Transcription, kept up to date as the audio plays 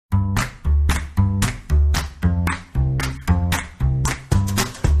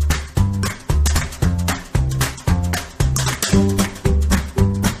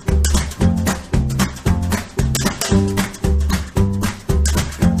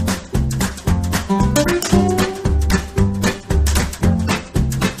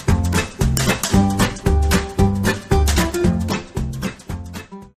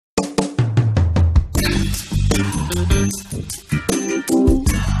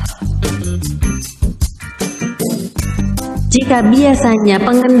Jika biasanya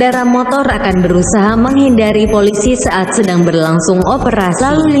pengendara motor akan berusaha menghindari polisi saat sedang berlangsung operasi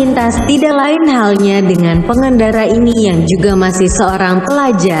lalu lintas, tidak lain halnya dengan pengendara ini yang juga masih seorang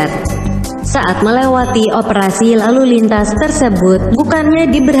pelajar. Saat melewati operasi lalu lintas tersebut, bukannya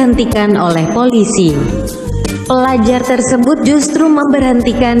diberhentikan oleh polisi. Pelajar tersebut justru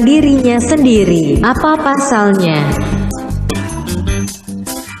memberhentikan dirinya sendiri. Apa pasalnya?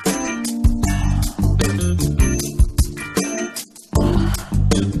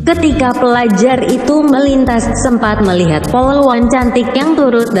 Ketika pelajar itu melintas, sempat melihat polwan cantik yang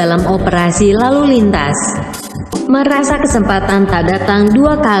turut dalam operasi lalu lintas. Merasa kesempatan tak datang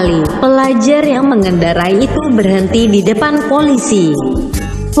dua kali, pelajar yang mengendarai itu berhenti di depan polisi.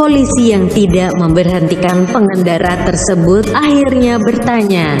 Polisi yang tidak memberhentikan pengendara tersebut akhirnya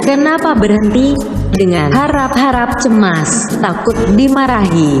bertanya, "Kenapa berhenti?" Dengan harap-harap cemas, takut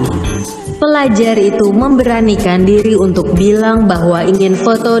dimarahi. Pelajar itu memberanikan diri untuk bilang bahwa ingin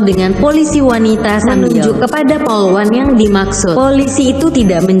foto dengan polisi wanita, menunjuk kepada polwan yang dimaksud. Polisi itu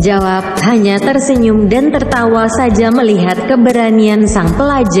tidak menjawab, hanya tersenyum dan tertawa saja melihat keberanian sang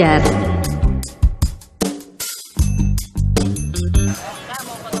pelajar.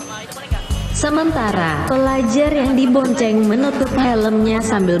 Sementara, pelajar yang dibonceng menutup helmnya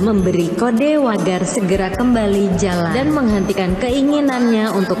sambil memberi kode agar segera kembali jalan dan menghentikan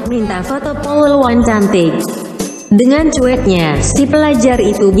keinginannya untuk minta foto polwan cantik. Dengan cueknya, si pelajar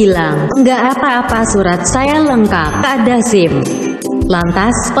itu bilang, "Enggak apa-apa, surat saya lengkap, tak ada SIM."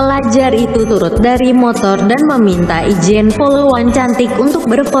 Lantas, pelajar itu turut dari motor dan meminta izin polwan cantik untuk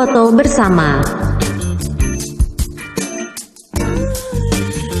berfoto bersama.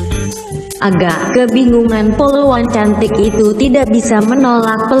 Agak kebingungan, polwan cantik itu tidak bisa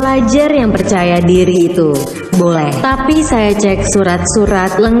menolak pelajar yang percaya diri itu. "Boleh, tapi saya cek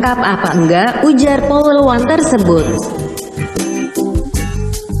surat-surat lengkap apa enggak?" ujar polwan tersebut.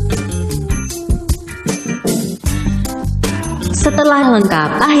 Setelah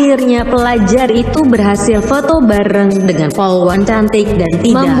lengkap, akhirnya pelajar itu berhasil foto bareng dengan polwan cantik dan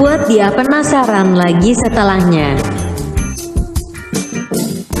tidak, membuat dia penasaran lagi setelahnya.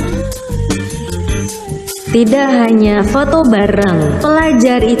 Tidak hanya foto bareng,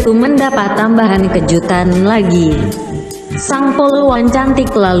 pelajar itu mendapat tambahan kejutan lagi. Sang polwan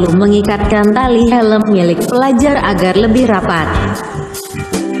cantik lalu mengikatkan tali helm milik pelajar agar lebih rapat.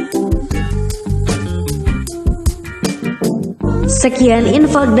 Sekian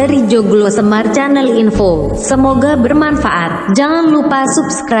info dari Joglo Semar Channel Info. Semoga bermanfaat. Jangan lupa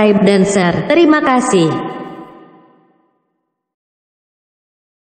subscribe dan share. Terima kasih.